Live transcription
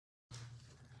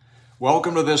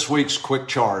Welcome to this week's Quick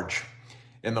Charge.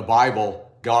 In the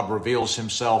Bible, God reveals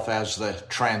himself as the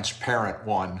transparent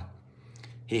one.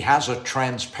 He has a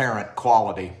transparent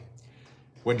quality.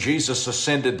 When Jesus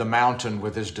ascended the mountain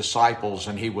with his disciples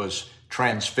and he was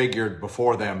transfigured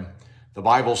before them, the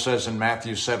Bible says in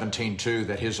Matthew 17:2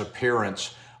 that his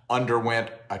appearance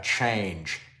underwent a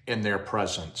change in their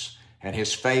presence, and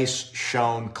his face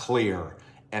shone clear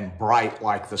and bright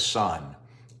like the sun,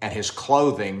 and his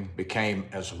clothing became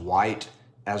as white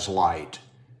as light.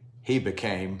 He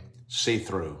became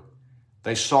see-through.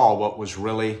 They saw what was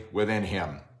really within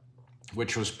him,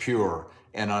 which was pure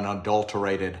and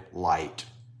unadulterated light,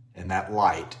 and that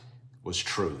light was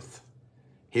truth.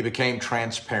 He became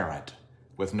transparent,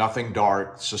 with nothing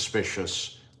dark,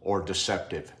 suspicious, or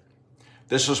deceptive.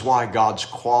 This is why God's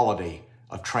quality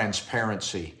of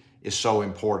transparency is so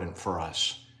important for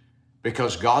us,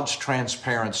 because God's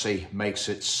transparency makes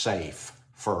it safe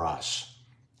for us.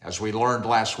 As we learned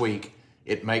last week,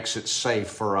 it makes it safe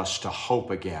for us to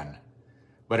hope again,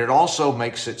 but it also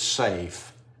makes it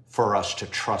safe for us to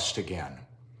trust again.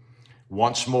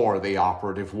 Once more, the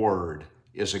operative word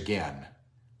is again.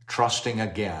 Trusting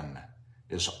again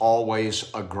is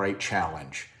always a great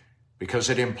challenge because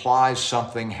it implies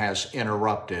something has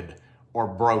interrupted or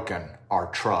broken our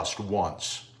trust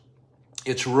once.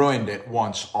 It's ruined it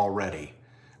once already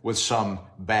with some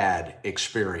bad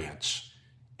experience,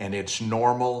 and it's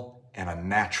normal and a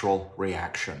natural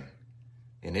reaction.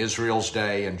 In Israel's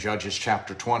day, in Judges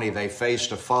chapter 20, they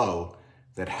faced a foe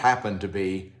that happened to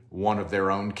be one of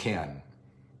their own kin.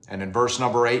 And in verse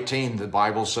number 18, the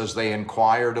Bible says they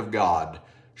inquired of God,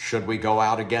 should we go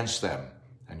out against them?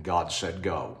 And God said,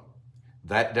 go.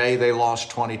 That day they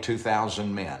lost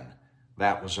 22,000 men.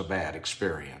 That was a bad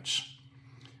experience.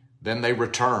 Then they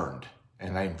returned,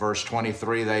 and in verse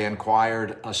 23, they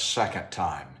inquired a second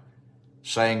time,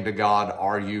 saying to God,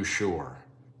 are you sure?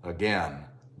 Again,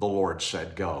 the Lord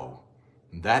said, go.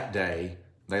 That day,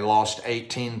 they lost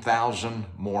 18,000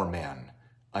 more men,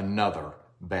 another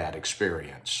bad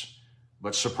experience.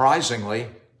 But surprisingly,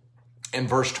 in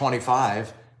verse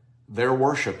 25, they're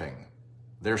worshiping.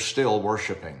 They're still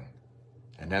worshiping.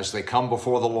 And as they come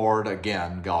before the Lord,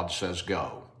 again, God says,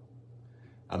 go.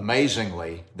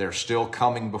 Amazingly, they're still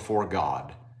coming before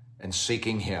God and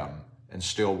seeking him and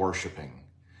still worshiping,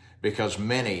 because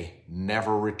many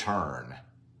never return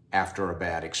after a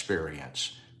bad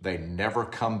experience. They never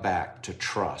come back to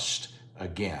trust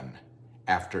again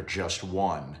after just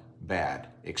one bad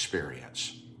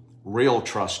experience. Real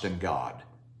trust in God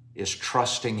is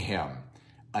trusting him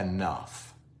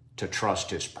enough to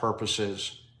trust his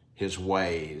purposes, his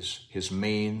ways, his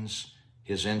means,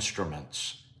 his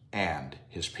instruments, and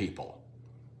his people.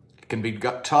 It can be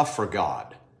tough for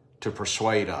God to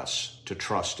persuade us to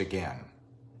trust again.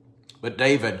 But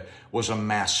David was a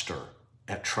master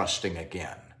at trusting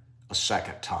again, a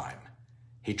second time.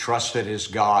 He trusted his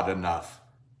God enough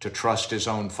to trust his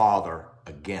own father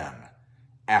again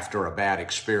after a bad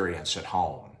experience at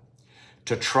home,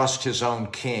 to trust his own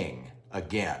king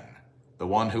again, the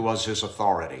one who was his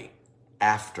authority,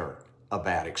 after a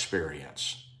bad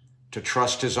experience, to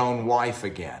trust his own wife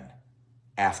again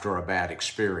after a bad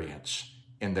experience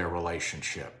in their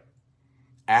relationship.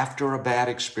 After a bad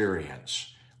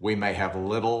experience, we may have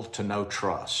little to no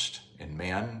trust in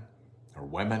men or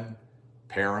women,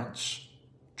 parents,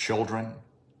 children,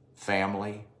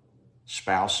 family,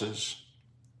 spouses,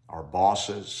 our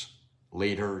bosses,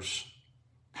 leaders,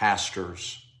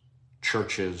 pastors,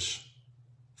 churches,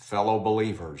 fellow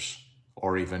believers,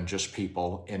 or even just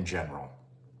people in general.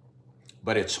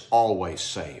 But it's always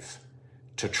safe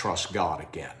to trust God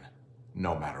again,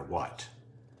 no matter what.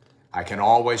 I can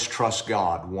always trust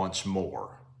God once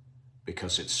more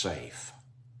because it's safe.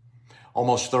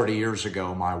 Almost 30 years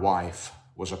ago, my wife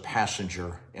was a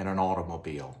passenger in an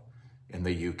automobile in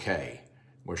the UK,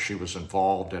 where she was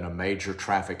involved in a major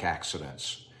traffic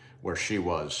accident where she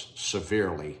was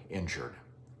severely injured,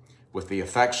 with the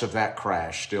effects of that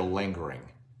crash still lingering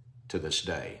to this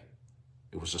day.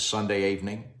 It was a Sunday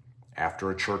evening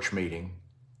after a church meeting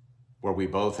where we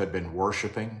both had been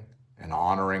worshiping and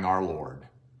honoring our Lord,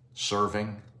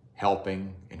 serving,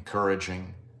 helping,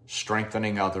 encouraging,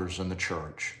 strengthening others in the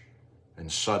church, and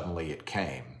suddenly it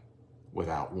came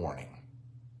without warning.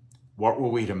 What were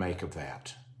we to make of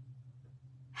that?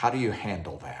 How do you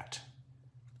handle that?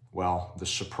 Well, the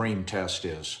supreme test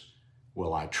is,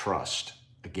 will I trust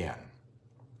again?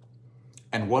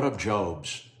 And what of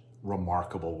Job's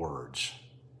remarkable words?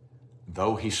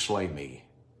 Though he slay me,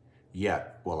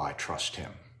 yet will I trust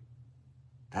him.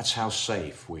 That's how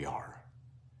safe we are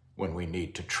when we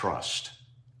need to trust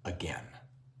again.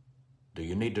 Do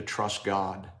you need to trust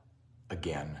God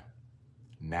again?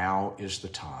 Now is the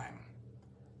time.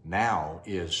 Now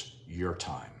is your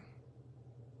time.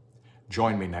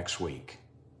 Join me next week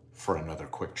for another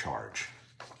quick charge.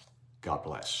 God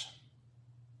bless.